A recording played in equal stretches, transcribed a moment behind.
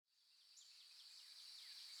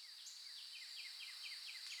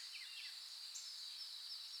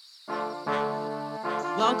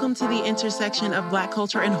welcome to the intersection of Black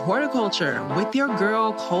culture and horticulture with your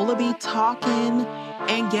girl, Cola B talking.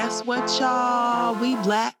 And guess what, y'all? We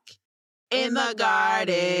Black in the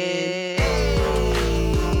garden.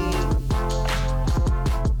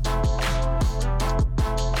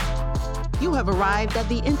 You have arrived at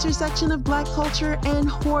the intersection of Black culture and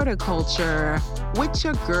horticulture with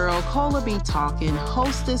your girl, Cola B talking,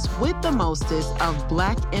 hostess with the mostest of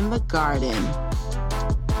Black in the Garden.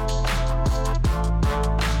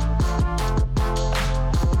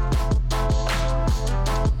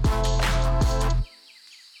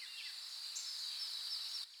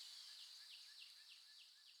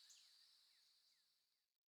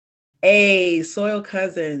 Hey, Soil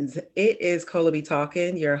Cousins. It is Cola B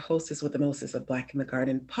talking, your hostess with the mostest of Black in the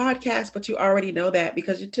Garden podcast, but you already know that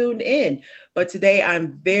because you tuned in. But today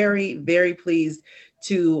I'm very, very pleased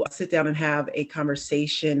to sit down and have a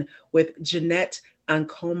conversation with Jeanette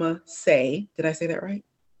Ankoma Say. Did I say that right?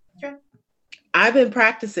 Sure. I've been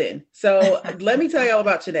practicing. So let me tell you all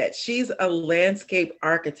about Jeanette. She's a landscape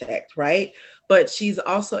architect, right? But she's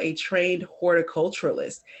also a trained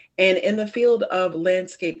horticulturalist. And in the field of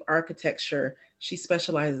landscape architecture, she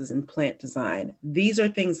specializes in plant design. These are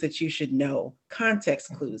things that you should know,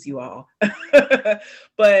 context clues, you all.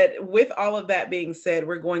 But with all of that being said,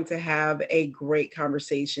 we're going to have a great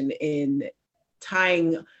conversation in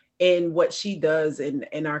tying in what she does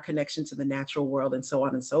in our connection to the natural world and so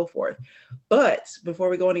on and so forth. But before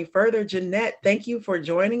we go any further, Jeanette, thank you for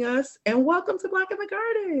joining us and welcome to Black in the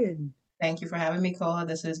Garden. Thank you for having me, Cola.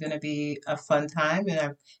 This is going to be a fun time, and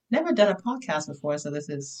I've never done a podcast before, so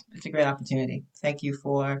it's a great opportunity. Thank you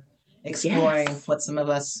for exploring what some of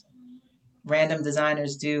us random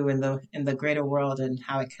designers do in the greater world and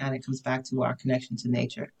how it kind of comes back to our connection to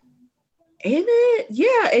nature. Ain't it?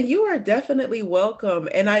 Yeah, and you are definitely welcome.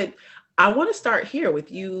 And I want to start here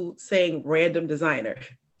with you saying random designer.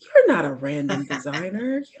 You're not a random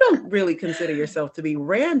designer. You don't really consider yourself to be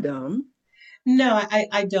random. No,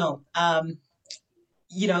 I don't. Having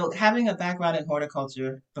a background in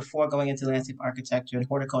horticulture before going into landscape architecture, and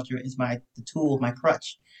horticulture is the tool, my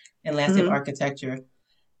crutch in landscape architecture.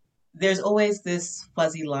 There's always this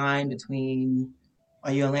fuzzy line between,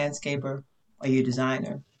 are you a landscaper? Are you a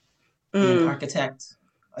designer? Are you an architect?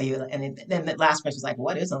 Are you? And then the last question is like,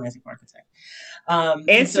 what is a landscape architect?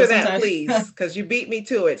 Answer that, please, because you beat me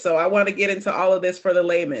to it. So I want to get into all of this for the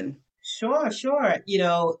layman. Sure.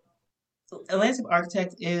 A landscape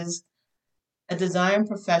architect is a design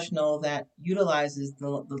professional that utilizes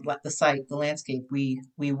the site, the landscape. We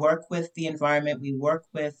work with the environment. We work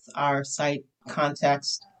with our site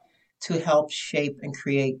context to help shape and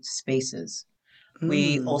create spaces.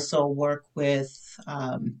 We also work with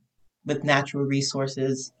natural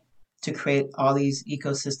resources to create all these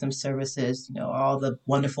ecosystem services, all the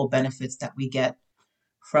wonderful benefits that we get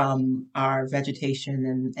from our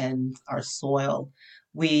vegetation and our soil.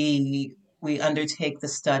 We undertake the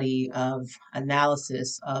study of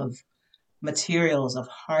analysis of materials, of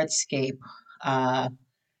hardscape.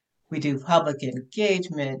 We do public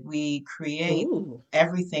engagement. We create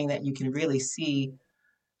everything that you can really see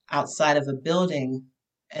outside of a building,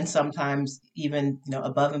 and sometimes even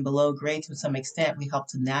above and below grade to some extent. We help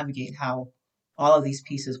to navigate how all of these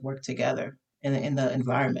pieces work together in the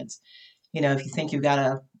environment. If you think you've got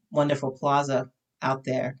a wonderful plaza out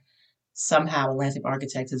there, somehow a landscape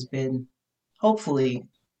architect has been hopefully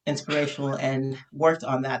inspirational and worked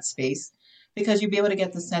on that space, because you'll be able to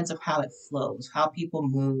get the sense of how it flows, how people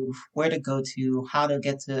move, where to go to, how to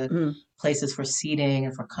get to places for seating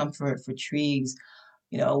and for comfort, for trees.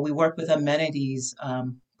 We work with amenities,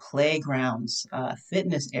 playgrounds,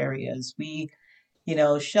 fitness areas. We,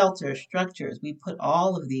 shelter structures. We put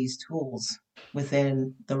all of these tools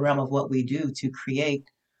within the realm of what we do to create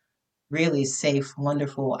really safe,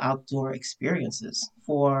 wonderful outdoor experiences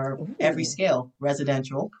for every scale: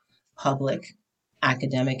 residential, public,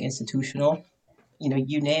 academic, institutional,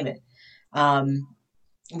 you name it.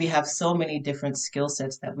 We have so many different skill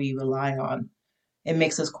sets that we rely on. It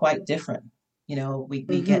makes us quite different.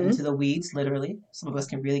 We get into the weeds, literally. Some of us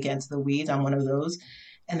can really get into the weeds. I'm one of those.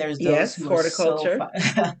 And there's those who horticulture.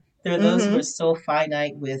 There are those who are so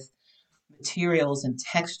finite with materials and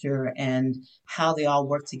texture and how they all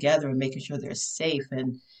work together and making sure they're safe.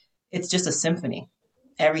 And it's just a symphony.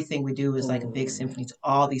 Everything we do is like a big symphony to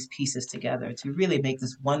all these pieces together to really make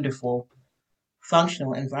this wonderful,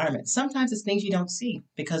 functional environment. Sometimes it's things you don't see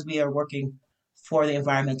because we are working for the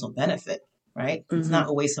environmental benefit, right? It's not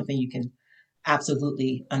always something you can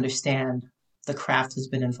absolutely understand the craft has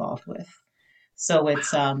been involved with. So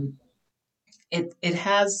it's it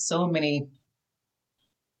has so many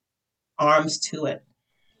arms to it.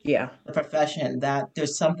 Yeah, the profession, that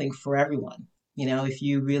there's something for everyone. You know, if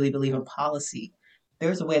you really believe in policy,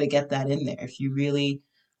 there's a way to get that in there. If you really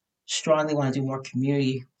strongly want to do more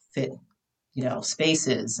community fit,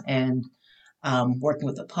 spaces and working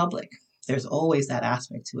with the public, there's always that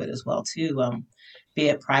aspect to it as well too. Be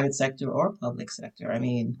it private sector or public sector. I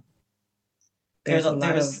mean, there's a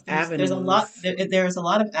lot of there's a lot avenues. there's a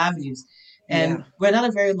lot of avenues, and Yeah. we're not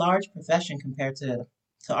a very large profession compared to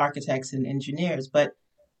architects and engineers, but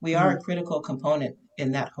we are a Mhm. critical component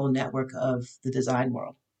in that whole network of the design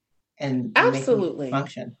world and making it Absolutely.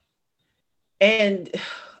 function. And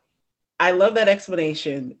I love that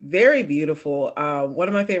explanation. Very beautiful. One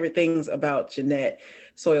of my favorite things about Jeanette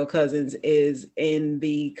Soil Cousins is in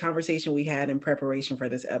the conversation we had in preparation for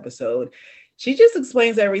this episode, she just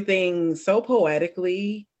explains everything so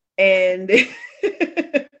poetically and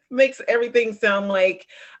makes everything sound like,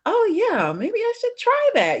 oh, yeah, maybe I should try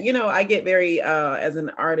that. I get very, as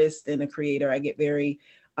an artist and a creator, I get very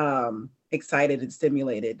excited and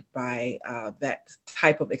stimulated by that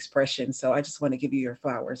type of expression. So I just want to give you your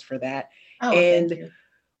flowers for that. Oh, thank And you.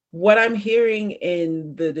 what I'm hearing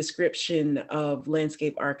in the description of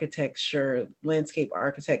landscape architects,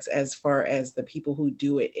 as far as the people who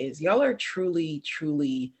do it, is y'all are truly,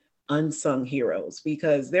 truly unsung heroes,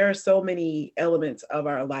 because there are so many elements of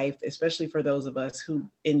our life, especially for those of us who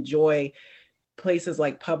enjoy places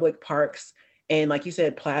like public parks and, like you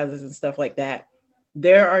said, plazas and stuff like that.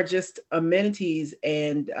 There are just amenities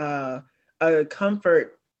and a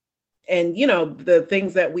comfort, and the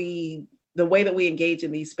things that the way that we engage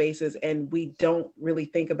in these spaces, and we don't really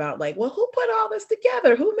think about, like, well, who put all this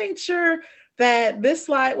together, who made sure that this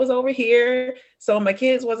slide was over here so my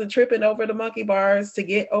kids wasn't tripping over the monkey bars to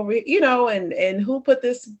get over, and who put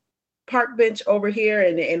this park bench over here,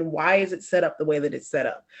 and why is it set up the way that it's set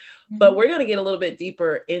up. But Hmm. we're going to get a little bit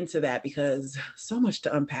deeper into that, because so much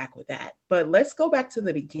to unpack with that. But let's go back to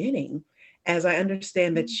the beginning, as I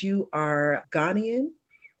understand that you are Ghanaian.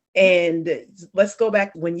 And let's go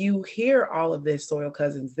back. When you hear all of this, Soil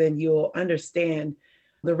Cousins, then you'll understand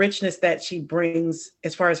the richness that she brings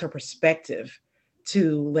as far as her perspective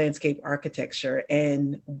to landscape architecture.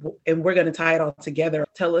 And we're going to tie it all together.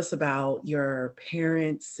 Tell us about your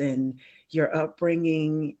parents and your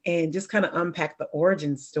upbringing, and just kind of unpack the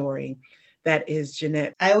origin story that is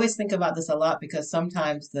Jeanette. I always think about this a lot because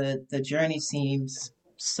sometimes the journey seems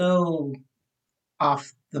so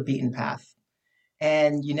off the beaten path,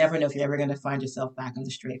 and you never know if you're ever going to find yourself back on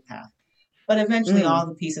the straight path. But eventually, all Mm,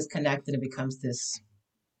 the pieces connect and it becomes this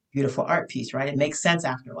beautiful art piece, right? It makes sense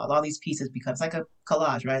after a while. All these pieces becomes like a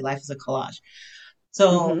collage, right? Life is a collage.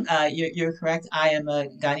 So mm-hmm, you're correct. I am a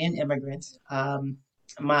Ghanaian immigrant.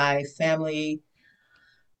 My family,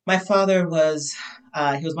 my father was,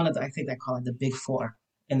 he was one of the, I think they call it the big four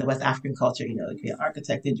in the West African culture. You know, like the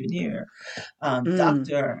architect, engineer, mm,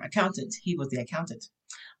 doctor, accountant. He was the accountant.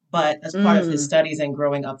 But as part of his mm, studies and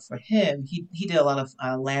growing up for him, he did a lot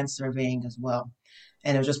of land surveying as well,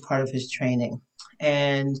 and it was just part of his training.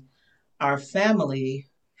 And our family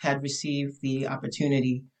had received the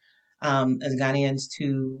opportunity as Ghanaians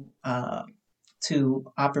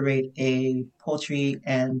to operate a poultry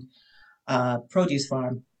and produce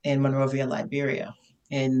farm in Monrovia, Liberia,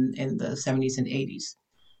 in the 70s and 80s.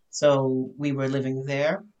 So we were living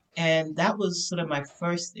there, and that was sort of my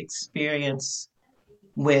first experience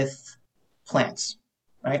with plants.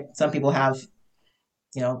 Right? Some people have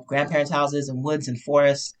grandparents' houses and woods and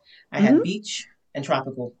forests. I had mm. beach and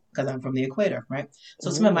tropical because I'm from the equator, right? So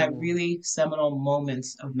some of my Ooh. really seminal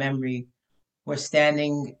moments of memory were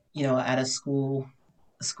standing, at a school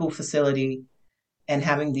facility and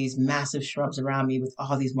having these massive shrubs around me with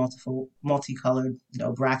all these multicolored,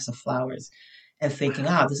 bracts of flowers and thinking,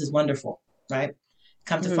 ah, Wow. this is wonderful, right?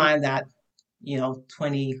 Come to Mm-hmm. find that,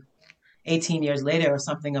 20, 18 years later or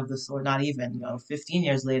something of the sort, not even, 15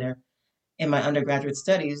 years later, in my undergraduate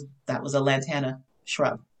studies, that was a lantana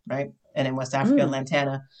shrub, right? And in West Africa, Mm,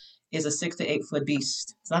 lantana is a 6 to 8 foot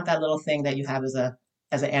beast. It's not that little thing that you have as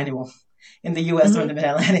an annual in the U.S. or in mm-hmm. the Mid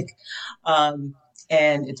Atlantic, um,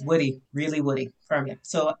 and it's woody, really woody, permanent.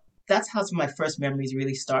 So that's how some of my first memories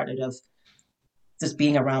really started of just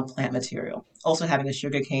being around plant material. Also having a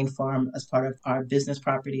sugarcane farm as part of our business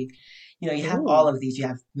property. You have all Ooh. of these. You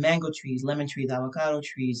have mango trees, lemon trees, avocado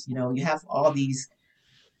trees. You have all this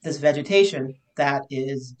vegetation that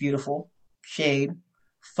is beautiful, shade,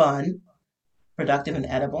 fun, productive, and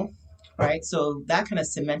edible, right? So that kind of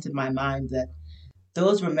cemented my mind that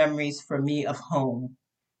those were memories for me of home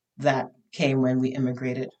that came when we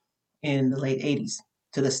immigrated in the late 80s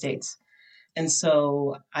to the States. And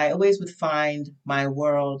so I always would find my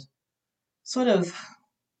world sort of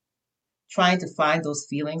trying to find those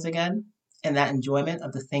feelings again and that enjoyment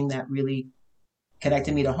of the thing that really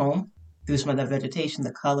connected me to home through some of the vegetation,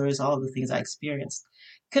 the colors, all of the things I experienced.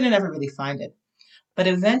 Couldn't ever really find it. But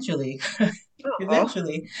eventually, Oh,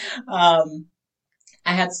 eventually, um,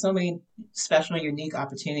 I had so many special and unique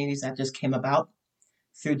opportunities that just came about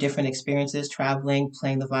through different experiences, traveling,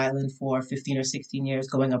 playing the violin for 15 or 16 years,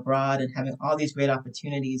 going abroad, and having all these great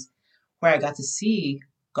opportunities where I got to see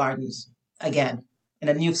gardens again in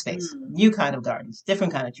a new space, mm, new kind of gardens,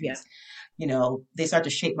 different kind of yeah. trees. They start to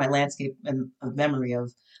shape my landscape and of memory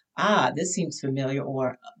of, this seems familiar,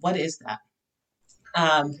 or what is that?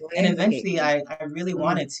 And Landscape. eventually, I really Mm,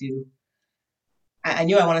 wanted to, I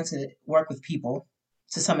knew I wanted to work with people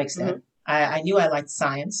to some extent. mhm, I knew I liked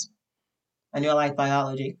science. I knew I liked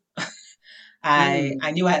biology. I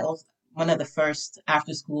mm. knew one of the first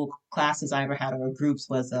after school classes I ever had or groups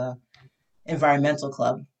was a environmental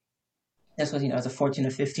club. This was, as a 14 or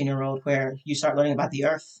 15-year-old where you start learning about the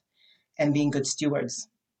earth and being good stewards.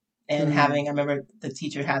 And Mm. I remember the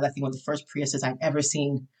teacher had, I think, one of the first Priuses I've ever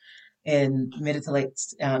seen in mid to late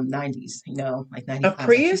 90s, like A 95. I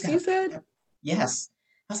was like, she's Prius, got you said? yes.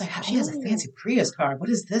 I was like, she has a Oh. fancy Prius car. What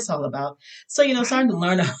is this all about? So, Right. starting to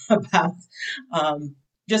learn about um,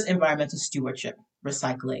 just environmental stewardship,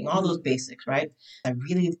 recycling, all those Mhm. basics, right? I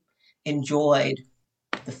really enjoyed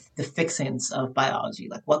the fixings of biology,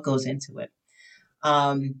 like what goes into it.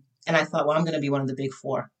 And I thought, well, I'm going to be one of the big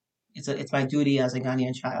four. It's my duty as a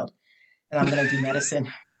Ghanaian child, and I'm going to do medicine,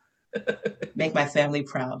 make my family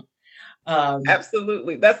proud. Um,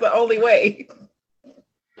 Absolutely. That's the only way.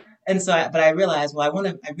 And so, but I realized, well,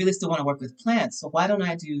 I really still want to work with plants. So why don't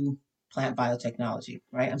I do plant biotechnology,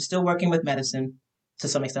 right? I'm still working with medicine to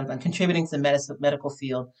some extent. I'm contributing to the medical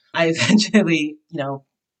field. I eventually,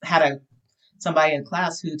 had somebody in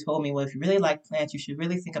class who told me, well, if you really like plants, you should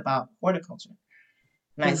really think about horticulture.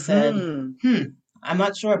 And I said, Hmm. hmm, I'm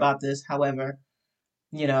not sure about this. However,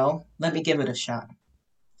 let me give it a shot.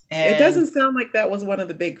 It And doesn't sound like that was one of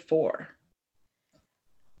the big four.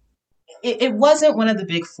 it wasn't one of the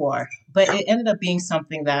big four, but it ended up being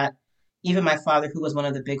something that even my father, who was one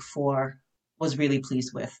of the big four, was really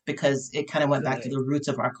pleased with because it kind of went back to Good. the roots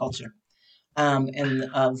of our culture, and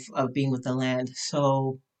of being with the land.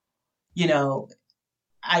 So, you know,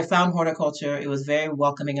 I found horticulture. It was very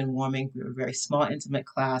welcoming and warming. We were a very small, intimate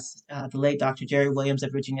class. The late Dr. Jerry Williams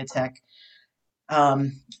at Virginia Tech.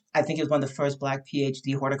 Um, I think he was one of the first Black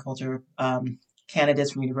PhD horticulture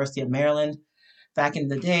candidates from University of Maryland back in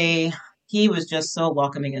the day. He was just so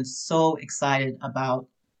welcoming and so excited about.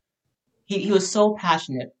 He was so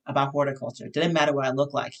passionate about horticulture. It didn't matter what I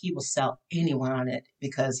looked like. He will sell anyone on it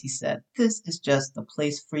because he said, "This is just the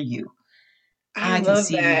place for you. I I can love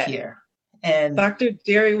see you that. here." And Dr.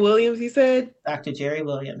 Jerry Williams, you said? Dr. Jerry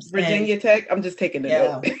Williams, and Virginia Tech. I'm just taking a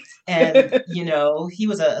yeah, note. and he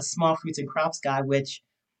was a small fruits and crops guy, which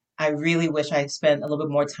I really wish I spent a little bit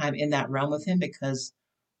more time in that realm with him because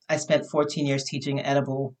I spent 14 years teaching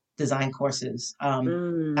edible design courses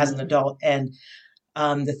as an Mm, adult, and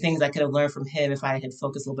the things I could have learned from him if I had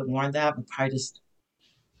focused a little bit more on that would probably just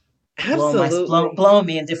absolutely. blown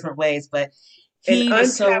me in different ways. But An he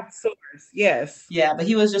was so untapped source. Yes. yeah, but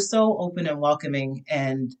he was just so open and welcoming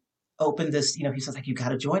and open this. He says like, you got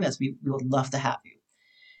to join us. We would love to have you.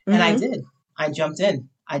 And I Hmm. did. I jumped in.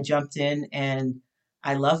 I jumped in and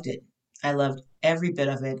I loved it. I loved every bit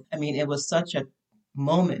of it. I mean, it was such a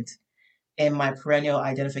moment in my perennial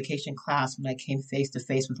identification class when I came face to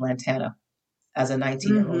face with lantana as a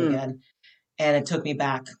 19-year-old Hmm. again, and it took me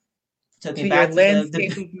back. Took me To your back to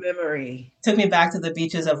landscape of memory. took me back to the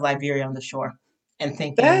beaches of Liberia on the shore, and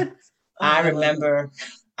thinking, That's, oh, I I love it. remember,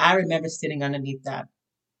 I remember sitting underneath that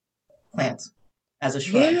plant as a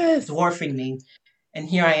shrub, Yes. dwarfing me, and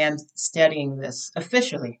here I am studying this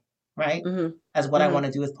officially, right, Hmm. as what I Hmm. want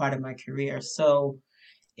to do as part of my career. So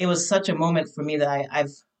it was such a moment for me that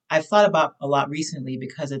I've thought about a lot recently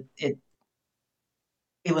because it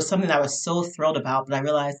was something that I was so thrilled about, but I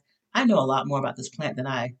realized I know a lot more about this plant than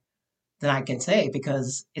I can say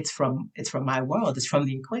because it's from my world, it's from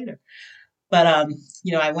the equator. But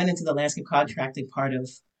I went into the landscape contracting part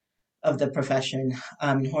of the profession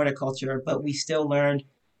in horticulture, but we still learned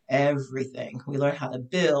everything. We learned how to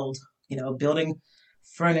build, building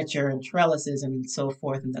furniture and trellises and so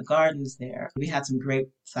forth in the gardens there. We had some great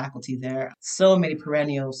faculty there. So many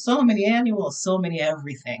perennials, so many annuals, so many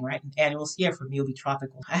everything, right? Annuals here for me will be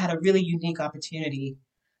tropical. I had a really unique opportunity.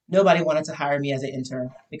 Nobody wanted to hire me as an intern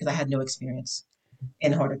because I had no experience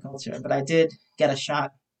in horticulture, but I did get a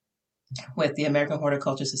shot with the American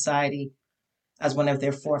Horticulture Society as one of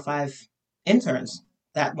their 4 or 5 interns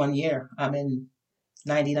that one year. I'm in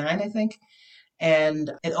 '99, I think.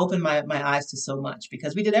 And it opened my eyes to so much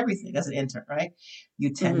because we did everything as an intern, right? You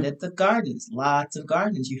Hmm. tended the gardens, lots of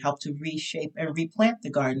gardens. You helped to reshape and replant the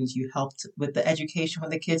gardens. You helped with the education when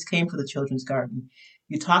the kids came for the children's garden.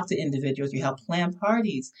 You talked to individuals. You helped plan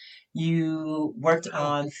parties. You worked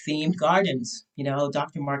Wow. on themed gardens. You know,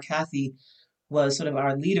 Dr. Mark Cathy was sort of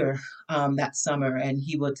our leader that summer, and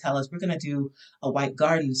he would tell us, we're going to do a white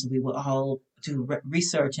garden. So we would all do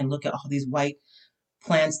research and look at all these white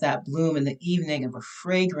plants that bloom in the evening and were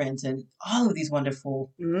fragrant and all of these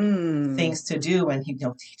wonderful Mm. things to do. And he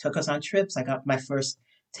took us on trips. I got my first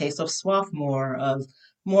taste of Swarthmore, of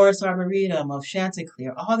Morris Arboretum, of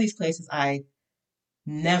Chanticleer, all these places I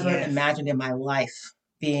never Yes. imagined in my life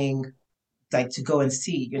being like to go and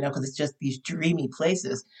see, because it's just these dreamy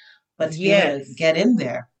places. But to be able to Yes. get in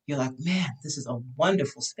there, you're like, man, this is a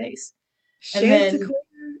wonderful space. And then, Chanticleer.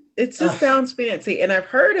 It just ugh, sounds fancy. And I've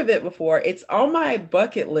heard of it before. It's on my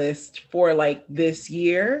bucket list for like this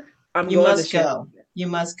year. I'm you going to must Chanticleer. go. You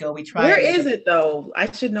must go. We try Where and make is it. it though?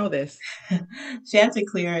 I should know this.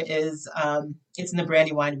 Chanticleer is it's in the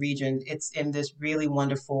Brandywine region. It's in this really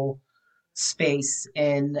wonderful space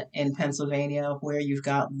in Pennsylvania where you've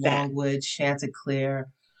got That. Longwood, Chanticleer,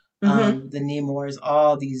 Hmm. the Nemours,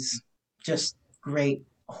 all these just great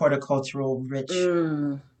horticultural rich,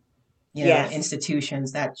 Mm. Yes.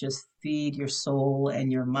 institutions that just feed your soul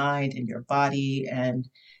and your mind and your body. And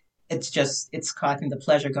it's caught in the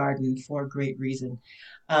pleasure garden for a great reason.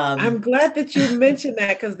 I'm Um, glad that you mentioned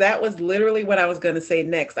that because that was literally what I was going to say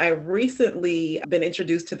next. I recently been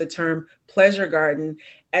introduced to the term pleasure garden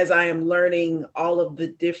as I am learning all of the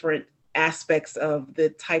different aspects of the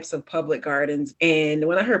types of public gardens. And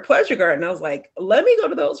when I heard pleasure garden, I was like, let me go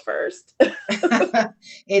to those first.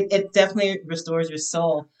 it definitely restores your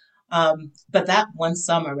soul. But that one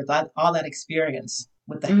summer with all that experience,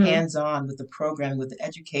 with the Hmm. hands-on, with the programming, with the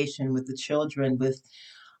education, with the children, with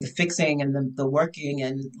the fixing and the working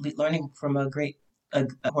and learning from a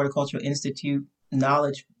horticultural institute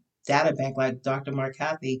knowledge data bank like Dr. Mark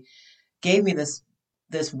Cathy gave me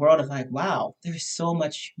this world of like, wow, there's so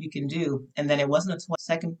much you can do. And then it wasn't until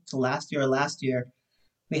second to last year or last year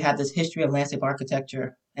we had this history of landscape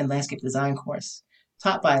architecture and landscape design course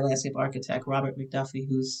taught by a landscape architect, Robert McDuffie,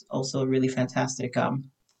 who's also a really fantastic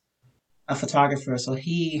a photographer. So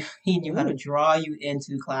he knew how to Ooh. draw you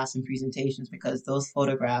into class and presentations because those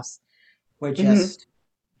photographs were Hmm. just,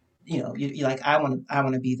 you're like, I want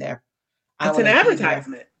to be there. I It's want an to be there.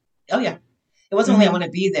 advertisement. Oh yeah. It wasn't only I Hmm. want to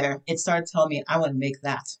be there. It started telling me I want to make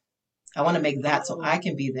that. I want to make that so I Oh,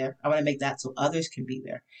 can be there. I want to make that so others can be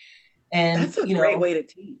there. And that's a great way to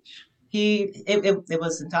teach. it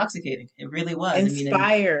was intoxicating. It really was. I mean, and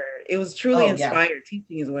Inspired. It was truly oh yeah, inspired.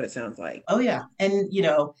 Teaching is what it sounds like. oh yeah, and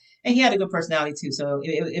and he had a good personality too, so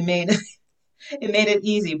it made it made it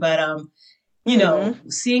easy. But Hmm.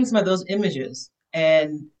 seeing some of those images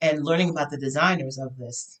and learning about the designers of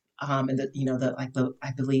this, and the like the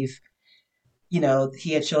I believe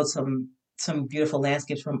he had showed some beautiful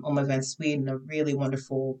landscapes from Oma van Sweden, a really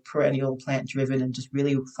wonderful perennial plant driven and just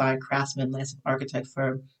really fine craftsman landscape architect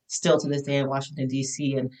firm still to this day in Washington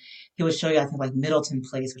D.C. And he would show you I think like Middleton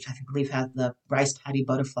Place, which I think believe has the rice paddy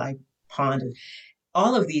butterfly pond and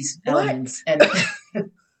all of these What? elements. And I'm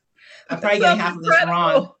That probably getting sounds half of this wrong.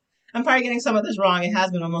 incredible. I'm probably getting some of this wrong. It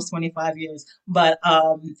has been almost 25 years, but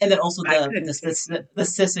and then also I the couldn't tell the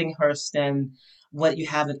Sissinghurst and what you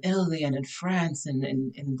have in Italy and in France and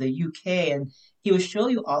in the UK, and he would show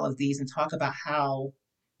you all of these and talk about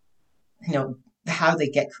you know how they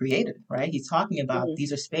get created. Right? He's talking about you.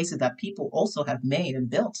 these are spaces that people also have made and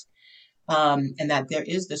built, and that there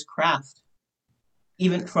is this craft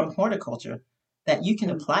even from horticulture that you can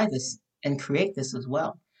Mhm. apply this and create this as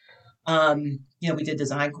well. We did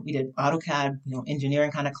design, we did AutoCAD,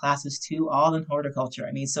 engineering kind of classes too, all in horticulture.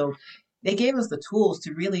 I mean, so they gave us the tools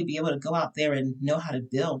to really be able to go out there and know how to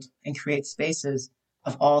build and create spaces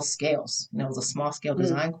of all scales. It was a small scale Mm.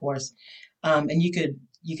 design course, and you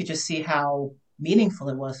could just see how meaningful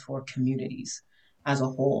it was for communities as a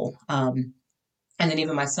whole. And then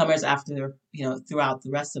even my summers after, throughout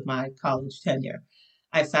the rest of my college tenure,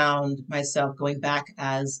 I found myself going back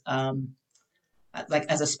as like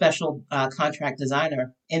as a special contract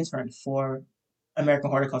designer intern for American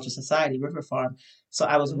Horticulture Society, River Farm. So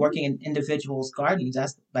I was Ooh. working in individuals' gardens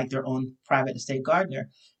as like their own private estate gardener,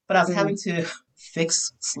 but I was having Mm. to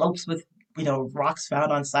fix slopes with rocks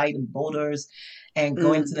found on site and boulders, and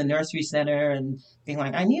going to Mm. the nursery center and being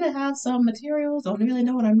like, I need to have some materials. Don't really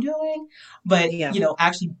know what I'm doing, but Yeah.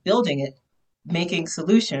 actually building it, making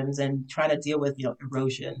solutions and trying to deal with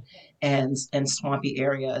erosion and swampy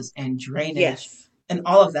areas and drainage Yes. and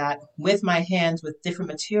all of that with my hands with different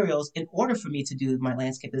materials in order for me to do my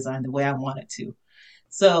landscape design the way I wanted to.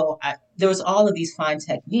 So there was all of these fine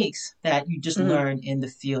techniques that you just Mm. learn in the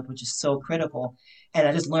field, which is so critical. And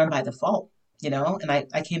I just learned by default, and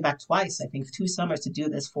I came back twice, I think 2 summers to do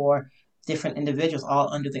this for different individuals, all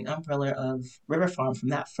under the umbrella of River Farm from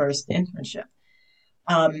that first internship.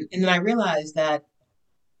 And then I realized that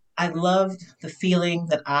I loved the feeling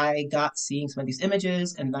that I got seeing some of these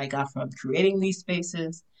images and I got from creating these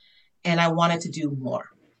spaces. And I wanted to do more.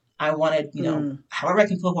 I wanted, Mm. however I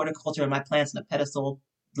can put horticulture and my plants on a pedestal,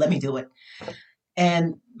 let me do it. And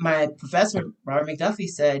my professor, Robert McDuffie,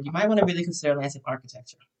 said, you might want to really consider landscape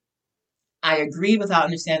architecture. I agreed without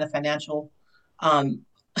understanding the financial um,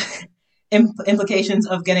 implications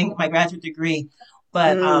of getting my graduate degree,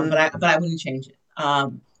 Mm. but I wouldn't change it.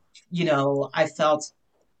 I felt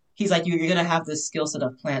he's like you're gonna have this skill set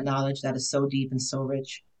of plant knowledge that is so deep and so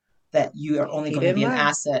rich that you are only He going to didn't be an lie.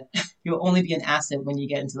 asset. You'll only be an asset when you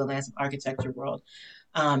get into the landscape architecture world.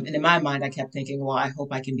 And in my mind, I kept thinking, well, I hope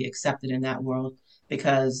I can be accepted in that world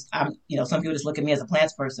because some people just look at me as a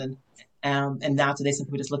plants person, and now today some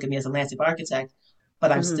people just look at me as a landscape architect, but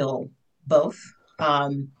I'm Mm-hmm. still both.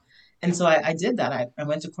 And so I did that. I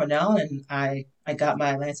went to Cornell and I got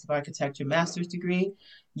my landscape architecture master's degree,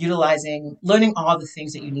 learning all the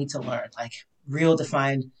things that you need to learn, like real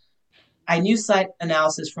defined. I knew site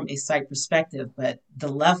analysis from a site perspective, but the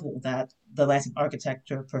level that the landscape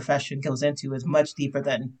architecture profession goes into is much deeper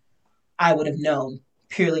than I would have known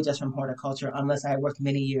purely just from horticulture, unless I worked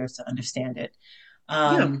many years to understand it.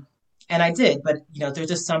 Yeah. Um, and I did, but there's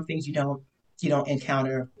just some things you don't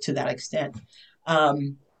encounter to that extent.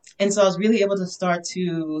 Um, and so I was really able to start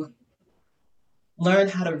to learn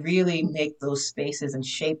how to really make those spaces and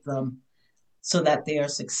shape them so that they are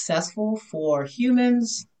successful for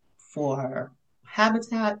humans, for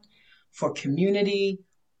habitat, for community,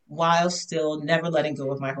 while still never letting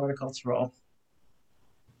go of my horticultural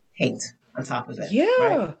hate on top of it, right?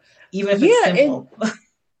 Yeah. Even if it's Yeah. And simple.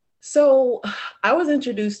 so I was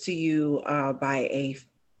introduced to you by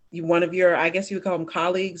one of your, I guess you would call them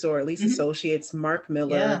colleagues or at least Hmm. associates, Mark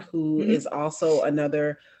Miller, Yeah. who Hmm. is also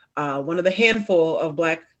another one of the handful of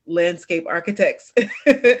Black landscape architects.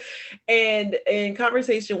 And in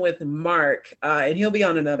conversation with Mark, and he'll be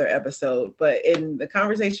on another episode, but in the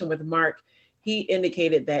conversation with Mark, he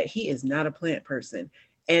indicated that he is not a plant person.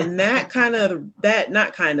 And not kind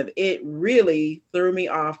of, it really threw me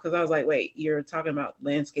off because I was like, wait, you're talking about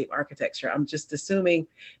landscape architecture. I'm just assuming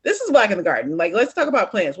this is Black in the Garden. Like, let's talk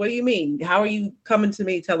about plants. What do you mean? How are you coming to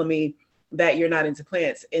me telling me that you're not into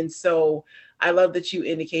plants? And so I love that you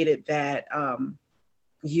indicated that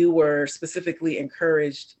you were specifically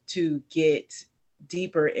encouraged to get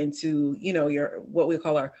deeper into, your what we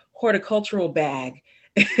call our horticultural bag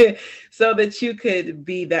so that you could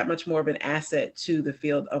be that much more of an asset to the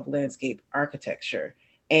field of landscape architecture.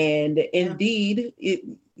 And Yeah. indeed,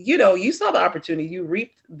 you saw the opportunity, you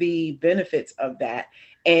reaped the benefits of that.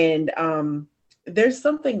 And there's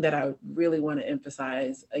something that I really want to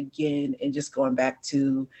emphasize again, and just going back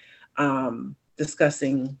to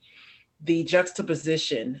discussing the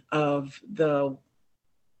juxtaposition of the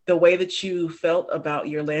way that you felt about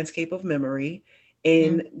your landscape of memory Hmm.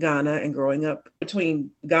 in Ghana and growing up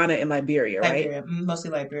between Ghana and Liberia, right? Liberia,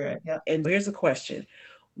 mostly Liberia. Yeah. And here's a question.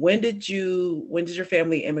 When did your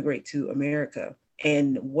family immigrate to America?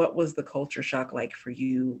 And what was the culture shock like for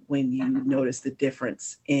you when you noticed the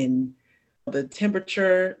difference in the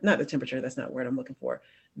temperature, not the temperature, that's not the word I'm looking for.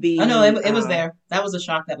 Oh no, The it was there. That was a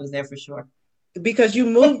shock that was there for sure. because you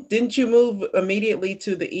moved, didn't you move immediately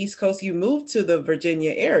to the East Coast? You moved to the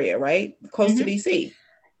Virginia area, right? Close to Hmm. DC.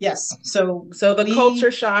 Yes. So So the we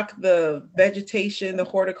culture shock, the vegetation, the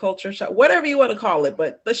horticulture shock, whatever you want to call it,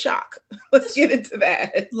 but the shock. Let's get into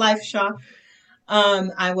that. life shock.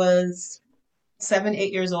 I was 7,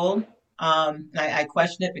 8 years old. I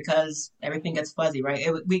question it because everything gets fuzzy, right?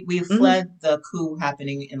 We Mm-hmm. fled the coup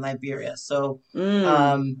happening in Liberia, so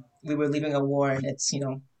Mm. we were leaving a war, and it's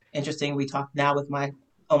interesting. We talk now with my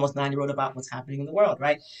almost 9-year-old about what's happening in the world,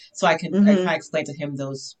 right? So I Mm-hmm. try to explain to him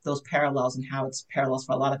those parallels and how it's parallels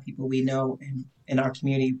for a lot of people we know in our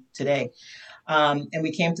community today. And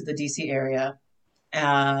we came to the DC area.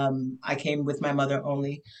 I came with my mother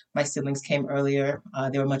only. My siblings came earlier.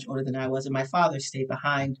 They were much older than I was, and my father stayed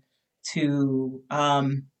behind to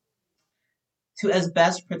um, to as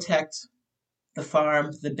best protect the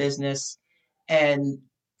farm, the business, and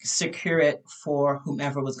secure it for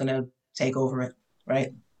whomever was going to take over it, right?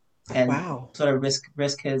 And Wow. sort of risk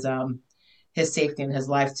his safety and his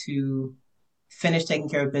life to finish taking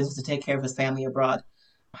care of business, to take care of his family abroad,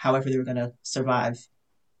 however they were going to survive.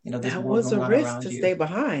 There's That world was going a on risk around to you. stay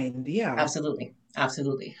behind. Yeah. Absolutely.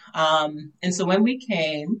 Absolutely. And so when we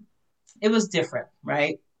came, it was different,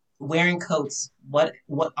 right? Wearing coats. What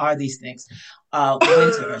are these things?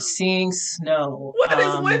 Winter, seeing snow, What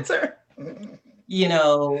is winter? you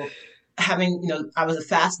know, I was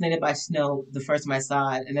fascinated by snow the first time I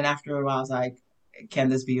saw it. And then after a while, I was like, can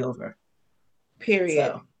this be over?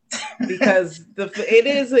 Period. So, Because it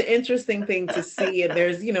is an interesting thing to see, and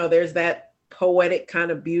there's that poetic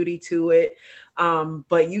kind of beauty to it.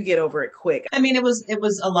 But you get over it quick. I mean, it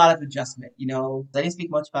was a lot of adjustment. I didn't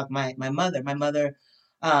speak much about my mother. My mother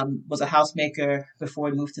was a housemaker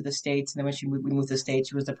before we moved to the States. And then when we moved to the States,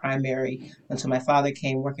 she was the primary until my father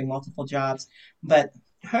came working multiple jobs. But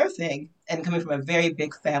her thing, and coming from a very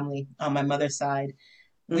big family on my mother's side,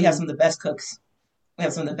 we have some Mm. of the best cooks. We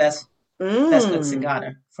have some of the best cooks in Mm.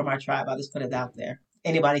 Ghana from our tribe. I'll just put it out there.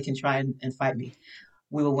 Anybody can try and fight me.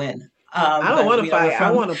 We will win. I don't But want to we're fight. I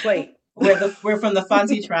from want to plate. we're from the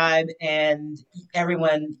Fanti tribe, and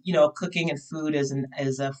everyone, cooking and food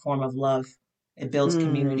is a form of love. It builds Mm.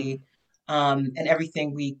 community, and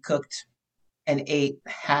everything we cooked and ate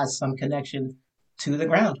has some connection to the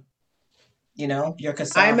ground. Your I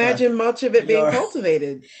cassava, imagine much of it being your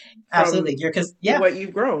cultivated absolutely from your cause yeah. what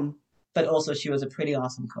you've grown. But also, she was a pretty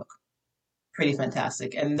awesome cook, pretty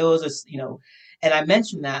fantastic, and those are and I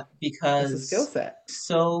mention that It's a skill because set.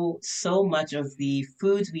 so much of the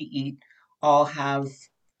foods we eat all have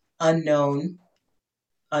unknown,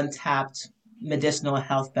 untapped medicinal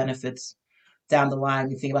health benefits down the line.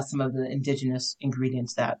 You think about some of the indigenous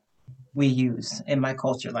ingredients that we use in my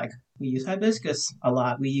culture, like we use hibiscus a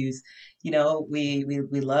lot. We use,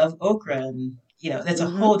 we love okra, and it's a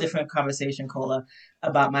whole Mm-hmm. different conversation, Cola,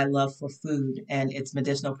 about my love for food and its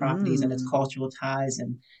medicinal properties and its Mm. cultural ties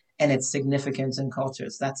and its significance in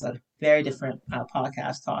cultures. That's a very different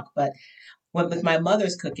podcast talk. But with my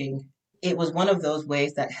mother's cooking, it was one of those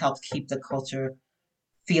ways that helped keep the culture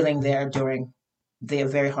feeling there during the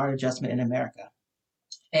very hard adjustment in America.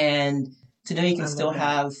 And to know you can I still love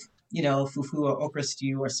that. have, fufu or okra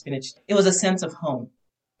stew or spinach, it was a sense of home,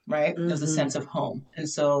 right? It was a Mm-hmm. sense of home. And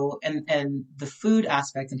so, and the food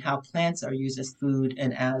aspect and how plants are used as food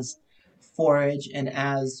and as forage and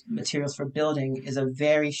as materials for building is a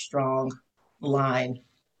very strong line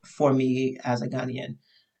for me as a Ghanaian.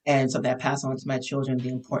 And something I pass on to my children, the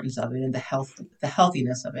importance of it and the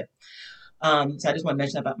healthiness of it. So I just want to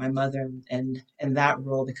mention about my mother and that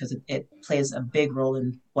role because it plays a big role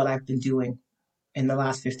in what I've been doing in the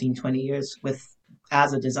last 15, 20 years with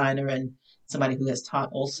as a designer and somebody who has taught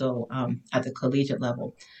also at the collegiate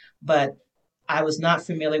level. But I was not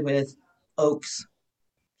familiar with oaks,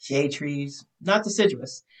 shade trees, not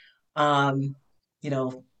deciduous. Um, you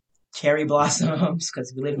know, cherry blossoms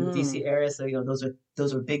because we live in the DC Mm. area, so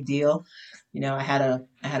those are a big deal. I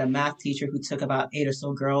had a math teacher who took about eight or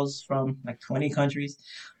so girls from like 20 countries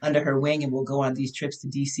under her wing, and we'll go on these trips to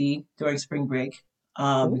DC during spring break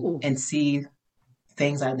Ooh. and see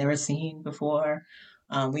things I'd never seen before.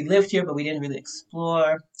 We lived here, but we didn't really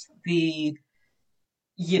explore the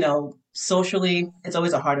socially. It's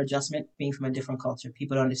always a hard adjustment being from a different culture.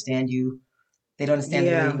 People don't understand you, they don't understand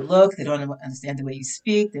the way Yeah. you look. They don't understand the way you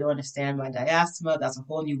speak. They don't understand my diastema. That's a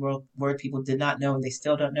whole new word people did not know and they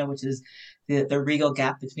still don't know, which is the regal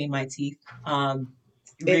gap between my teeth.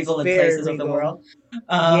 It's Regal in very places of the regal. world.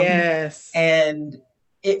 Um, Yes. and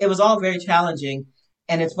it was all very challenging.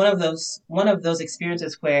 And it's one of those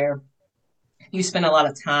experiences where you spend a lot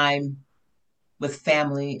of time with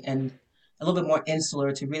family and a little bit more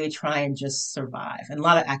insular to really try and just survive. And a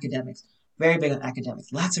lot of academics, very big on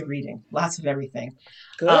academics, lots of reading, lots of everything.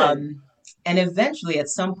 Good. Um, and eventually, at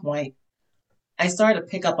some point, I started to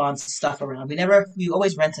pick up on stuff around. We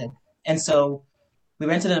always rented. And so we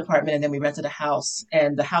rented an apartment and then we rented a house.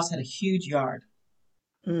 And the house had a huge yard.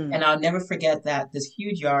 Mm. And I'll never forget that this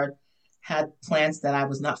huge yard had plants that I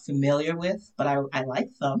was not familiar with, but I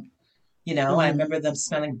liked them. I Mm. remember them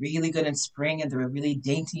smelling really good in spring and they were really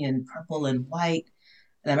dainty and purple and white.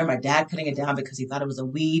 And I remember my dad putting it down because he thought it was a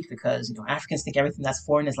weed because, Africans think everything that's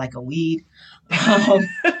foreign is like a weed. Um,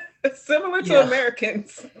 Similar to yeah,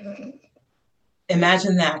 Americans.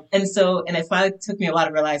 imagine that. And it finally took me a while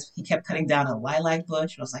to realize he kept cutting down a lilac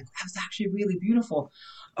bush. I was like, that was actually really beautiful.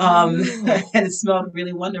 Oh Um, no. and it smelled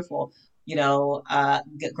really wonderful.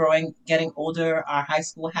 Getting older, our high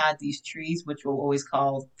school had these trees, which we'll always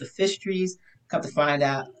call the fish trees. Come to find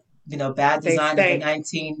out, bad They design of the stank.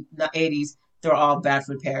 1980s, they're all bad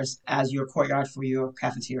for repairs as your courtyard for your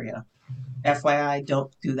cafeteria. FYI,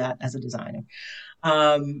 don't do that as a designer.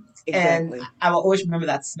 Um, and Exactly. I will always remember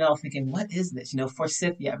that smell thinking, what is this?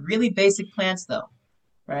 Forsythia, really basic plants though,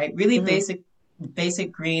 right? Really Hmm. basic,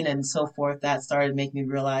 basic green and so forth, that started to make me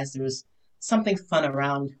realize there was something fun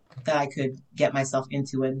around that I could get myself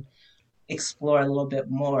into and explore a little bit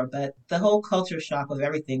more. But the whole culture shock of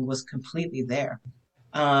everything was completely there.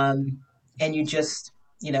 Um, and you just,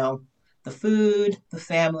 you know, the food, the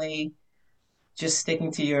family, just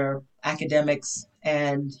sticking to your academics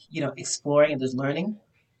and, exploring and just learning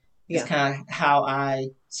is Yeah. kind of how I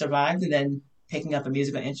survived. And then picking up a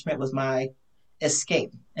musical instrument was my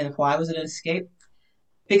escape. And why was it an escape?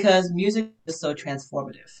 Because music is so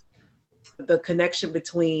transformative. The connection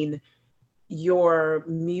between your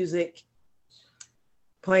music,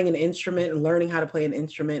 playing an instrument and learning how to play an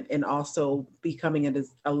instrument, and also becoming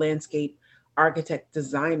a landscape architect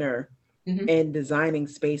designer Hmm. and designing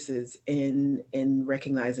spaces in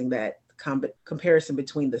recognizing that comparison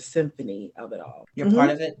between the symphony of it all. You're part Mm-hmm.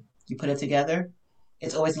 of it. You put it together.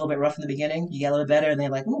 It's always a little bit rough in the beginning. You get a little better, and they're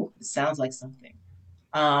like, "Ooh, it sounds like something."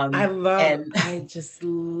 And I just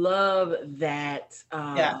love that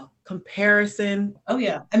yeah, comparison. oh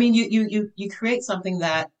yeah. I mean, you create something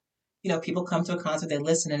that people come to a concert, they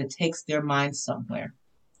listen, and it takes their mind somewhere.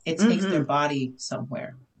 It takes their Mm-hmm. body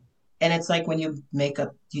somewhere. And it's like when you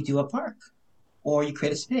do a park or you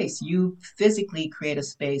create a space. You physically create a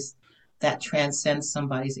space that transcends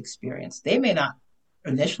somebody's experience. They may not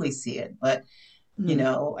initially see it, but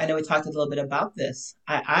Mm-hmm. I know we talked a little bit about this.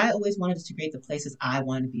 I always wanted to create the places I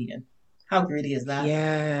want to be in. How greedy is that?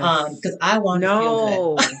 Yes. Because I want to feel good.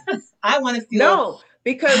 No. I want to feel No,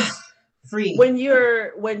 because free. when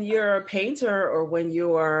you're a painter, or when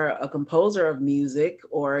you are a composer of music,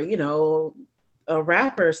 or a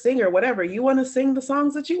rapper, singer, whatever, you want to sing the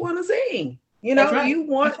songs that you want to sing. That's right. You That's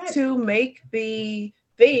want right. to make the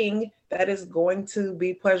thing that is going to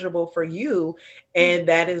be pleasurable for you Yeah. and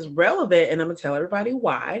that is relevant. And I'm going to tell everybody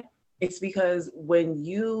why. It's because when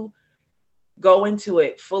you go into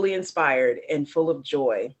it fully inspired and full of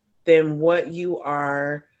joy, then what you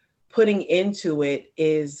are putting into it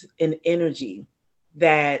is an energy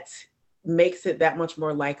that makes it that much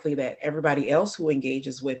more likely that everybody else who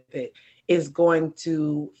engages with it is going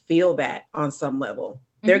to feel that on some level.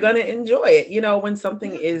 They're Hmm. going to enjoy it. When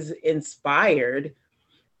something Yeah. is inspired,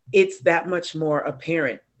 it's that much more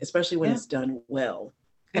apparent, especially when Yeah. it's done well,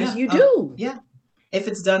 as Yeah. you do. Yeah. If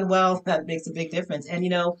it's done well, that makes a big difference. And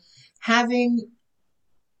having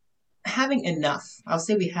having enough. I'll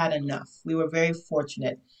say we had enough. We were very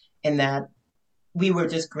fortunate in that we were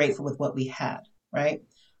just grateful with what we had, right?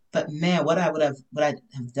 But man, what I'd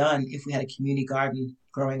have done if we had a community garden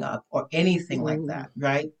growing up or anything like Ooh. that,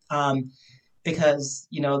 right? Because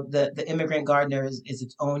the immigrant gardener is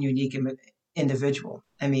its own unique individual.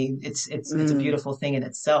 I mean, it's a Mm. beautiful thing in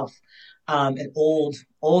itself, and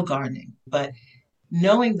old gardening. But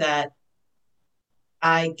knowing that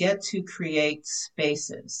I get to create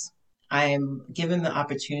spaces, I am given the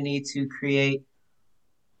opportunity to create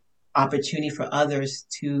opportunity for others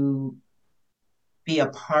to be a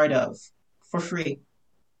part of for free,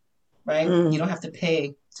 right? You Mm. don't have to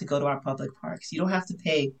pay to go to our public parks. You don't have to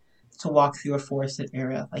pay to walk through a forested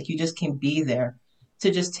area. Like you just can be there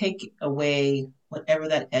to just take away whatever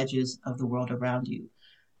that edges of the world around you.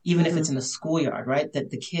 Even if it's Mm-hmm. in the schoolyard, right? That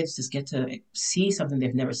the kids just get to see something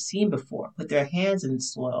they've never seen before, put their hands in the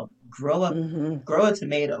soil, Mm-hmm. grow a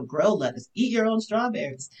tomato, grow lettuce, eat your own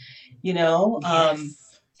strawberries, you know, um,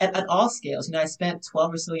 Yes. at all scales. I spent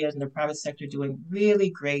 12 or so years in the private sector doing really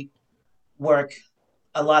great work,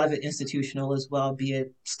 a lot of it institutional as well, be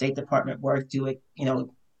it State Department work, do it,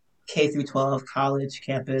 K through 12, college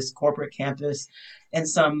campus, corporate campus, and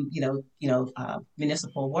some,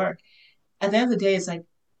 municipal work. At the end of the day, it's like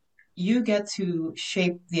you get to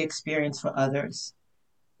shape the experience for others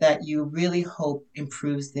that you really hope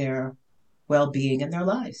improves their well-being and their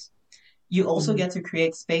lives. You also Mm-hmm. get to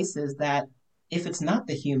create spaces that, if it's not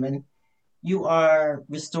the human, you are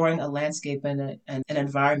restoring a landscape and an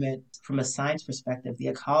environment from a science perspective, the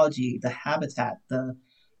ecology, the habitat, the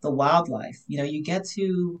wildlife. You get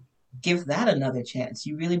to give that another chance.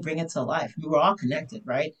 You really bring it to life. I mean, we're all connected,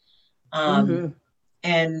 right? Um, Mm-hmm.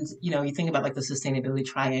 and you think about like the sustainability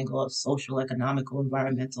triangle of social, economical,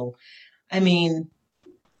 environmental. I mean,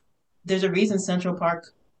 there's a reason Central Park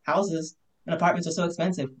houses and apartments are so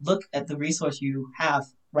expensive. Look at the resource you have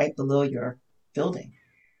right below your building,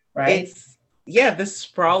 right? It's Yeah, this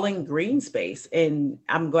sprawling green space. And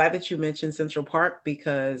I'm glad that you mentioned Central Park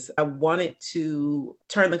because I wanted to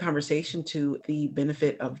turn the conversation to the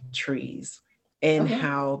benefit of trees and Okay.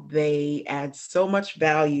 how they add so much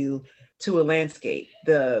value to a landscape.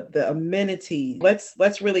 The amenity.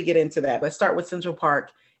 Let's really get into that. Let's start with Central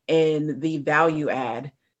Park and the value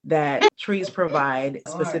add that trees provide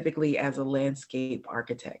All right. specifically as a landscape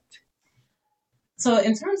architect. So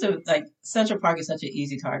in terms of like Central Park is such an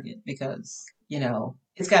easy target because,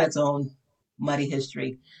 it's got its own muddy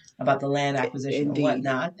history about the land acquisition and Indeed.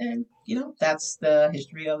 whatnot. And, that's the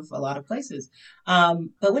history of a lot of places.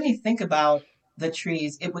 But when you think about the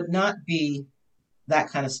trees, it would not be that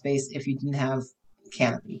kind of space if you didn't have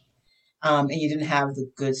canopy. And you didn't have the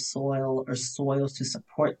good soil or soils to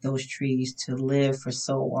support those trees to live for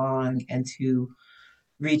so long and to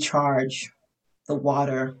recharge the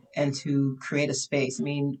water and to create a space. I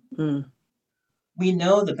mean, Mm, we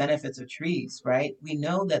know the benefits of trees, right? We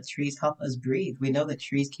know that trees help us breathe. We know that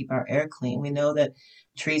trees keep our air clean. We know that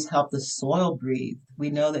trees help the soil breathe. We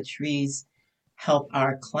know that trees help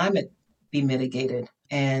our climate be mitigated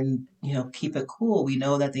and, keep it cool. We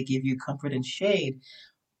know that they give you comfort and shade.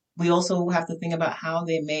 We also have to think about how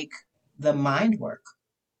they make the mind work.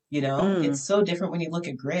 It's mm. so different when you look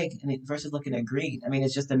at Greg versus looking at Green. I mean,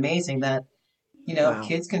 it's just amazing that Wow.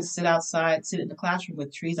 kids can sit outside, sit in the classroom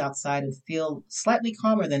with trees outside and feel slightly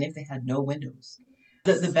calmer than if they had no windows.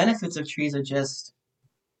 The benefits of trees are just,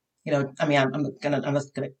 I mean, I'm not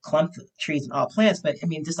gonna clump trees and all plants, but I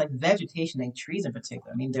mean, just like vegetation and trees in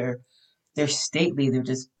particular. I mean, they're stately, they're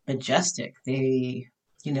just majestic.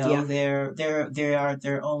 Yeah. They are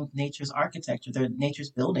their own nature's architecture. They're nature's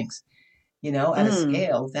buildings. At a Mm.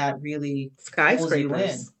 scale that really pulls you in,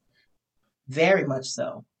 Skyscrapers. very much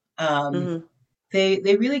so. Um, Mm-hmm.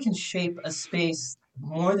 they really can shape a space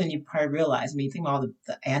more than you probably realize. I mean, think about all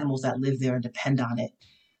the animals that live there and depend on it.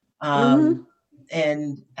 Mm-hmm. Um,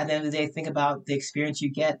 and at the end of the day, think about the experience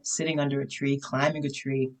you get sitting under a tree, climbing a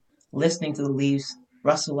tree, listening to the leaves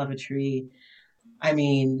rustle of a tree. I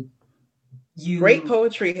mean, Great you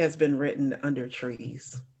poetry has been written under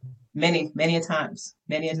trees. many a times,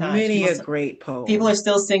 many a times. Many a great People are poem.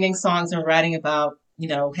 still singing songs and writing about,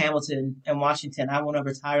 Hamilton and Washington. I want to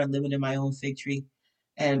retire and live under my own fig tree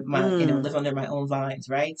and Mm. live under my own vines,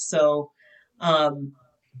 right? So, um,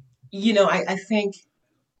 I think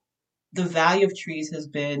the value of trees has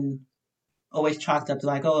been always chalked up to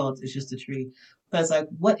like, oh, it's just a tree. But it's like,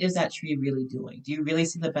 what is that tree really doing? Do you really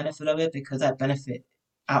see the benefit of it? Because that benefit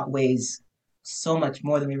outweighs so much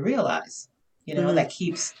more than we realize. Mm. That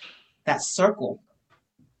keeps that circle,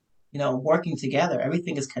 working together.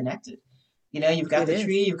 Everything is connected. You've got It the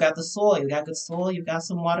tree, is. you've got the soil, you've got good soil, you've got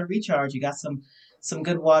some water recharge, you got some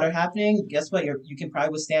good water happening. Guess what? You can probably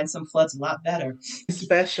withstand some floods a lot better.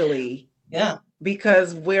 Especially Yeah,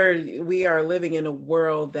 because we are living in a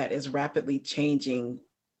world that is rapidly changing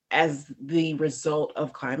as the result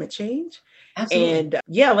of climate change. absolutely. And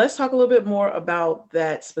yeah, let's talk a little bit more about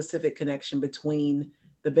that specific connection between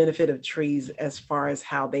the benefit of trees as far as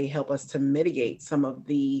how they help us to mitigate some of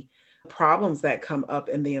the problems that come up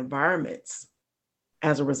in the environments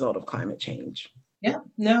as a result of climate change. Yeah,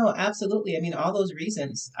 no, absolutely. I mean, all those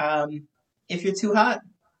reasons. If you're too hot,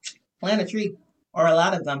 plant a tree or a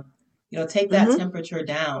lot of them. Take that Hmm. temperature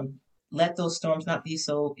down. Let those storms not be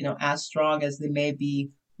so, as strong as they may be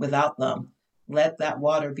without them. Let that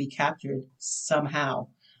water be captured somehow.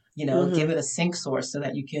 Give Hmm. it a sink source so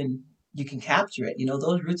that you can capture it.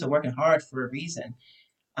 Those roots are working hard for a reason.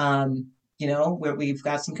 Where we've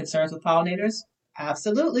got some concerns with pollinators,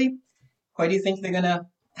 absolutely. Where do you think they're gonna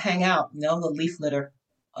hang out? The leaf litter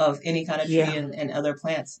of any kind of tree Yeah. and other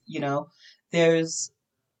plants. There's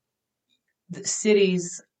the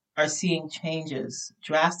cities are seeing changes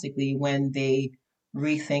drastically when they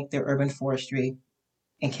rethink their urban forestry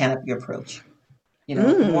and canopy approach.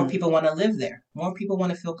 More Mm. people want to live there. More people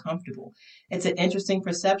want to feel comfortable. It's an interesting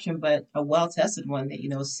perception, but a well-tested one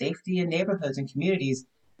that, safety in neighborhoods and communities,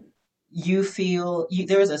 you feel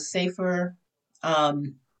there is a safer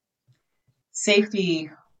um, safety,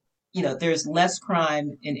 there's less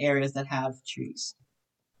crime in areas that have trees.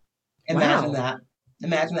 Imagine Wow. that.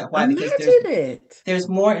 Imagine that. Why? Because Imagine it. there's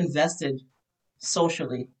more invested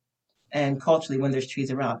socially and culturally when there's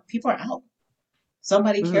trees around. People are out.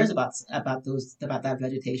 Somebody cares Mm. about that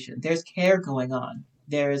vegetation. There's care going on.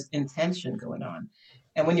 There's intention going on.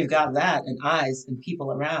 And when you've got that and eyes and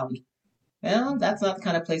people around, well, that's not the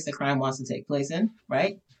kind of place that crime wants to take place in,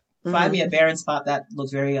 right? Find me Hmm. a barren spot that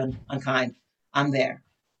looks very unkind. I'm there.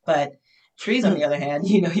 But trees, on the other hand,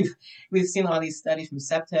 we've seen all these studies from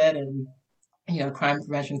SEPTED and crime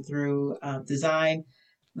prevention through design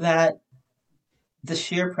that the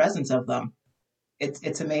sheer presence of them,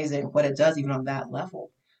 it's amazing what it does even on that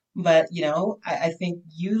level. But I think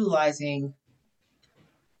utilizing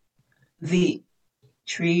the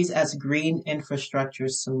trees as green infrastructure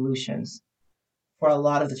solutions for a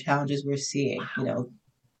lot of the challenges we're seeing, Wow.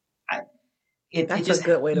 I, it That's a just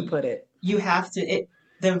good way to put it. you have to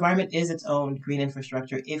the environment is its own green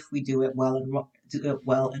infrastructure if we do it well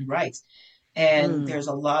and right. And Mm. there's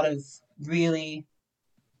a lot of really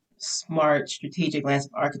smart, strategic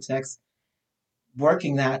landscape architects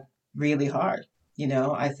working that really hard.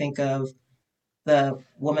 I think of the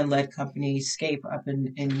woman-led company Scape up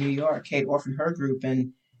in New York, Kate Orff and her group,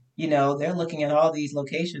 and they're looking at all these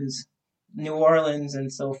locations, New Orleans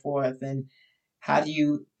and so forth, and how do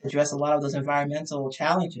you address a lot of those environmental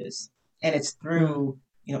challenges? And it's Mm. through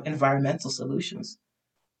environmental solutions.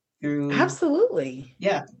 Through Absolutely.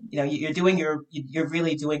 yeah, you're doing you're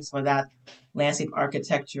really doing some of that landscape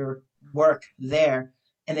architecture work there,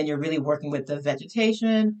 and then you're really working with the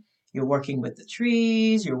vegetation. You're working with the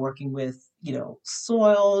trees. You're working with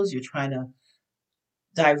soils. You're trying to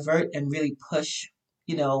divert and really push,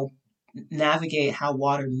 you know, navigate how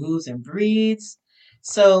water moves and breathes.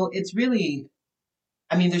 So it's really,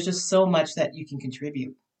 I mean, there's just so much that you can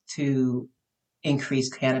contribute to increase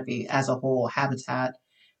canopy as a whole habitat.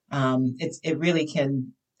 It really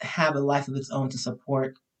can have a life of its own to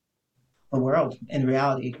support the world in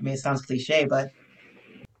reality. I mean, it sounds cliche, but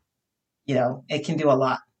it can do a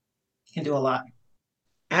lot. It can do a lot.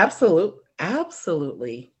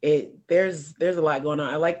 Absolutely. There's a lot going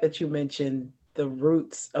on. I like that you mentioned the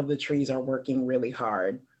roots of the trees are working really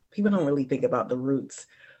hard. People don't really think about the roots.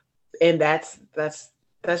 And that's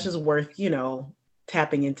just worth,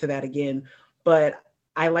 tapping into that again. But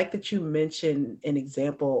I like that you mentioned an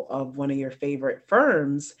example of one of your favorite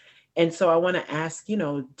firms. And so I want to ask,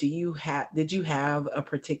 did you have a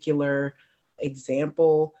particular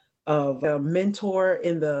example of a mentor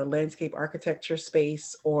in the landscape architecture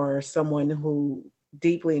space or someone who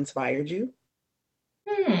deeply inspired you?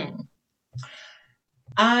 Hmm.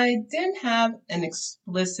 I didn't have an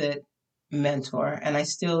explicit mentor, and I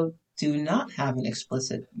still do not have an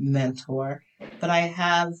explicit mentor, but I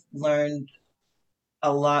have learned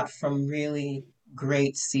a lot from really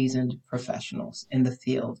great seasoned professionals in the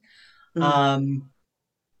field. Mm, Um,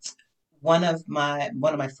 one of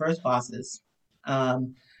my first bosses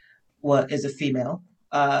um, is a female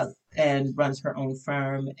and runs her own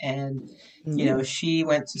firm, and mm, she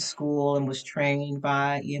went to school and was trained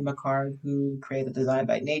by Ian McCart, who created Design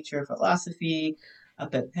by Nature philosophy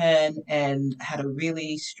up at Penn, and had a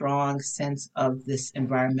really strong sense of this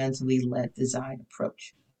environmentally led design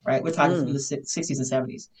approach. Right, we're talking from the mm, 60s and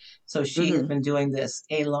 70s. So she has mm-hmm. been doing this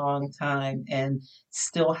a long time and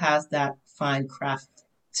still has that fine craft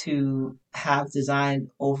to have design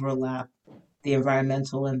overlap the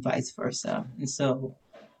environmental and vice versa. And so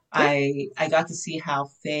Yeah. I got to see how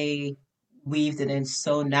Faye weaved it in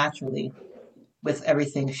so naturally with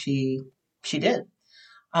everything she did.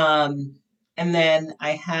 Um, and then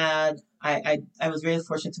I was really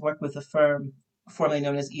fortunate to work with a firm formerly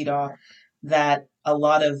known as EDAW that a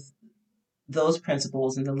lot of those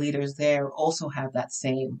principles and the leaders there also have that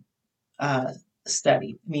same uh,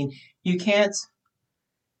 study. I mean, you can't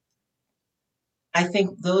I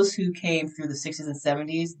think those who came through the 60s and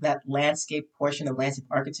 70s, that landscape portion of landscape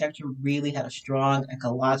architecture really had a strong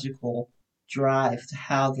ecological drive to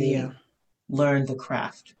how Yeah. they learned the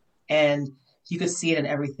craft. And you could see it in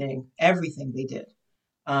everything they did.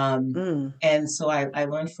 Um, Mm, and so I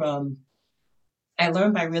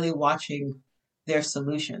learned by really watching their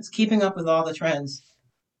solutions, keeping up with all the trends,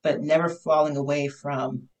 but never falling away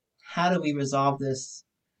from how do we resolve this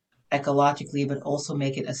ecologically, but also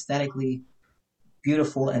make it aesthetically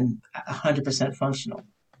beautiful and 100% functional.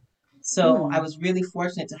 So I mm, was really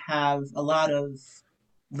fortunate to have a lot of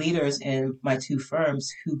leaders in my two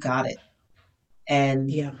firms who got it. And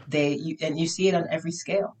yeah. and you see it on every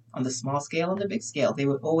scale, on the small scale and the big scale. They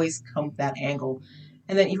would always come with that angle.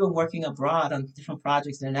 And then even working abroad on different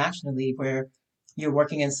projects internationally where you're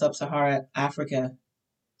working in sub-Saharan Africa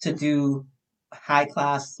to do high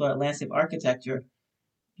class sort of landscape architecture,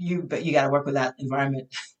 but you got to work with that environment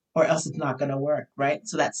or else it's not going to work, right?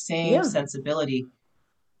 So that same Yeah. sensibility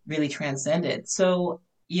really transcended. So,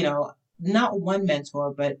 not one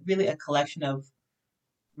mentor, but really a collection of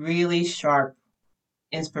really sharp,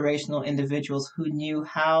 inspirational individuals who knew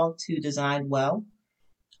how to design well,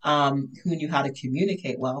 who knew how to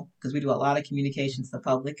communicate well, because we do a lot of communication to the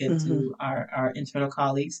public and Hmm. to our internal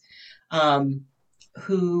colleagues, um,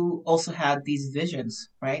 who also had these visions,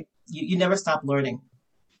 right? You never stop learning.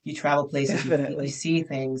 You travel places, you Definitely. see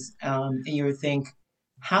things, and you think,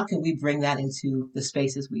 how can we bring that into the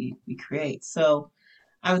spaces we create? So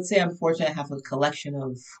I would say I'm fortunate to have a collection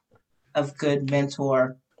of good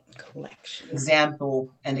mentor Collection.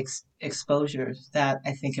 example and exposures that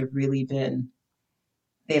I think have really been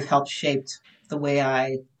they've helped shaped the way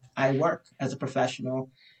I work as a professional.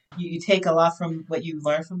 You take a lot from what you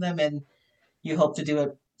learn from them, and you hope to do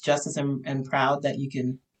it justice and proud that you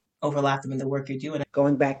can overlap them in the work you're doing.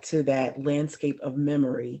 Going back to that landscape of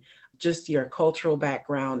memory, just your cultural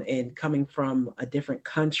background and coming from a different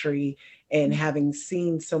country and having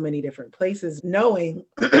seen so many different places, knowing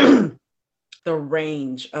the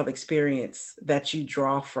range of experience that you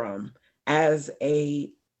draw from as a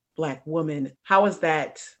Black woman, how has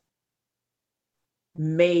that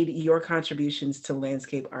made your contributions to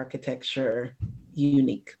landscape architecture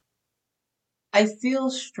unique? I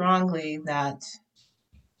feel strongly that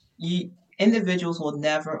individuals will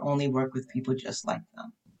never only work with people just like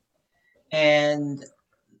them. And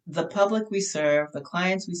the public we serve, the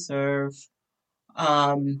clients we serve,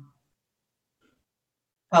 um,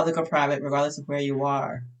 public or private, regardless of where you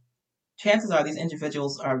are, chances are these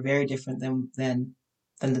individuals are very different than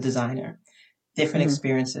the designer. Different Mm-hmm.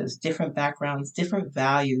 experiences, different backgrounds, different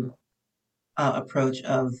value approach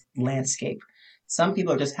of landscape. Some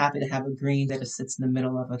people are just happy to have a green that just sits in the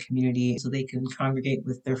middle of a community so they can congregate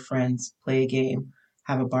with their friends, play a game,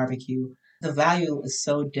 have a barbecue. The value is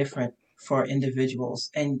so different for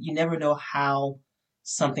individuals, and you never know how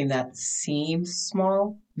something that seems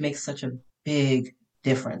small makes such a big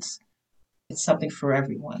difference. It's something for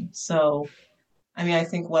everyone. So, I mean, I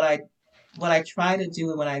think what I try to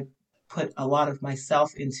do when I put a lot of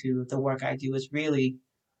myself into the work I do is really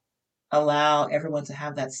allow everyone to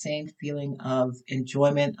have that same feeling of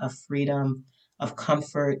enjoyment, of freedom, of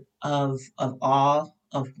comfort, of awe,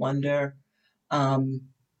 of wonder, um,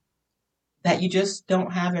 that you just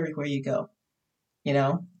don't have everywhere you go. You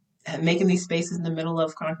know, making these spaces in the middle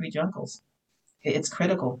of concrete jungles, it's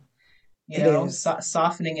critical. It is.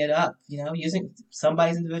 Softening it up. Using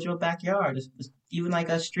somebody's individual backyard, even like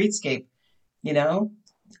a streetscape. You know,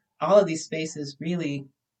 all of these spaces really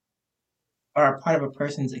are a part of a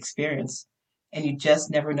person's experience, and you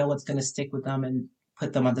just never know what's going to stick with them and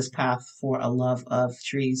put them on this path for a love of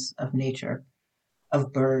trees, of nature, of Wow.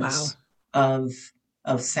 birds, of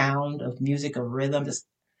of sound, of music, of rhythm, just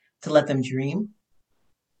to let them dream.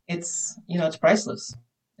 It's priceless.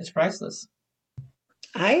 It's priceless.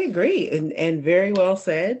 I agree, and very well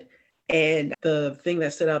said. And the thing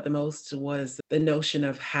that stood out the most was the notion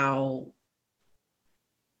of how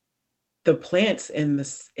the plants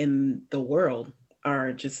in the world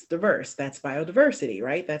are just diverse. That's biodiversity,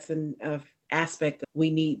 right? That's an aspect that we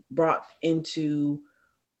need brought into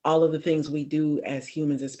all of the things we do as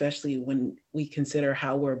humans, especially when we consider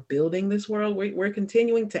how we're building this world. We're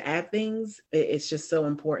continuing to add things. It's just so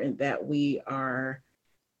important that we are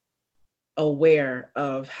aware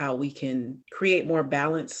of how we can create more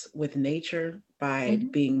balance with nature by Hmm.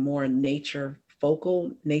 being more nature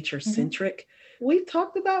focal, nature Hmm. centric. We've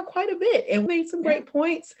talked about quite a bit and made some Yeah. great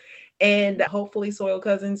points. And hopefully, Soil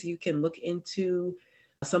Cousins, you can look into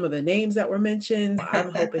some of the names that were mentioned. I'm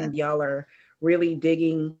hoping y'all are really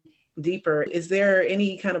digging deeper. Is there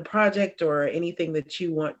any kind of project or anything that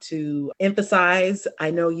you want to emphasize? I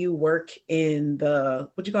know you work in the,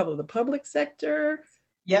 what you call it, the public sector.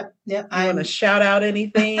 Yep. Yep. You want to shout out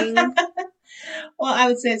anything? Well, I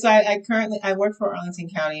would say so. I work for Arlington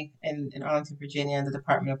County in Arlington, Virginia, in the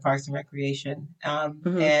Department of Parks and Recreation.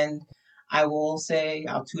 Hmm. And I will say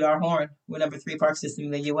I'll toot our horn. We're number three park system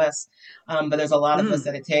in the U.S. But there's a lot of us Mm.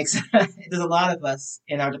 that it takes. There's a lot of us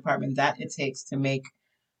in our department that it takes to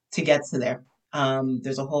get to there.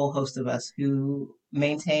 There's a whole host of us who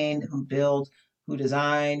maintain, who build, who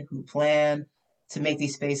design, who plan to make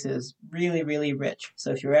these spaces really, really rich.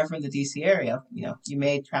 So if you're ever in the DC area, you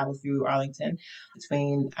may travel through Arlington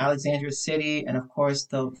between Alexandria City and of course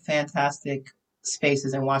the fantastic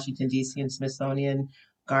spaces in Washington, DC and Smithsonian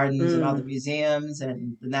Gardens and all the Mm. museums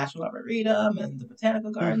and the National Arboretum and the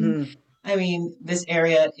Botanical Garden. Hmm. I mean, this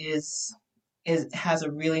area is has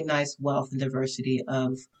a really nice wealth and diversity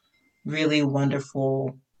of really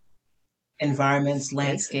wonderful environments,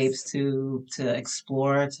 landscapes Spaces. to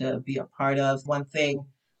explore, to be a part of. One thing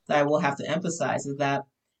that I will have to emphasize is that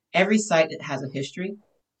every site has a history,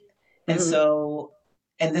 and Hmm. so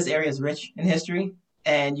and this area is rich in history,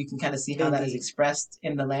 and you can kind of see how that is Indeed. expressed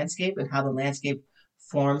in the landscape and how the landscape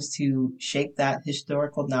forms to shape that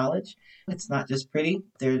historical knowledge. It's not just pretty.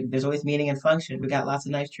 There's always meaning and function. We got lots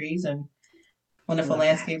of nice trees and wonderful Love that.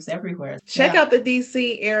 landscapes everywhere. Check Yeah. out the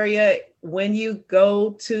DC area. When you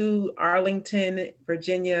go to Arlington,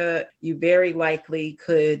 Virginia, you very likely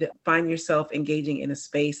could find yourself engaging in a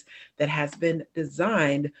space that has been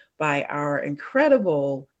designed by our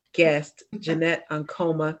incredible guest, Jeanette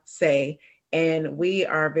Ankoma Say. And we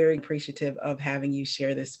are very appreciative of having you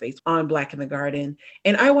share this space on Black in the Garden.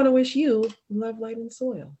 And I want to wish you love, light, and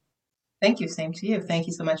soil. Thank you. Same to you. Thank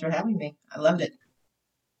you so much for having me. I loved it.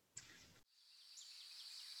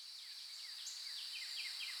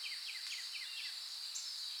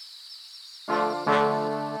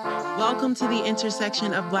 Welcome to the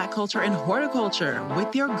intersection of Black culture and horticulture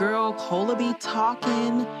with your girl, Cola B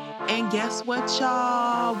talking. And guess what,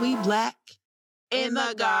 y'all? We Black in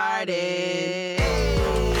the garden.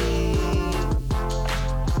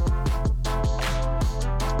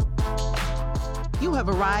 You have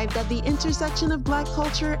arrived at the intersection of Black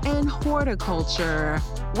culture and horticulture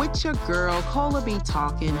with your girl, Cola B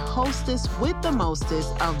talking, hostess with the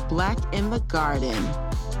mostest of Black in the Garden.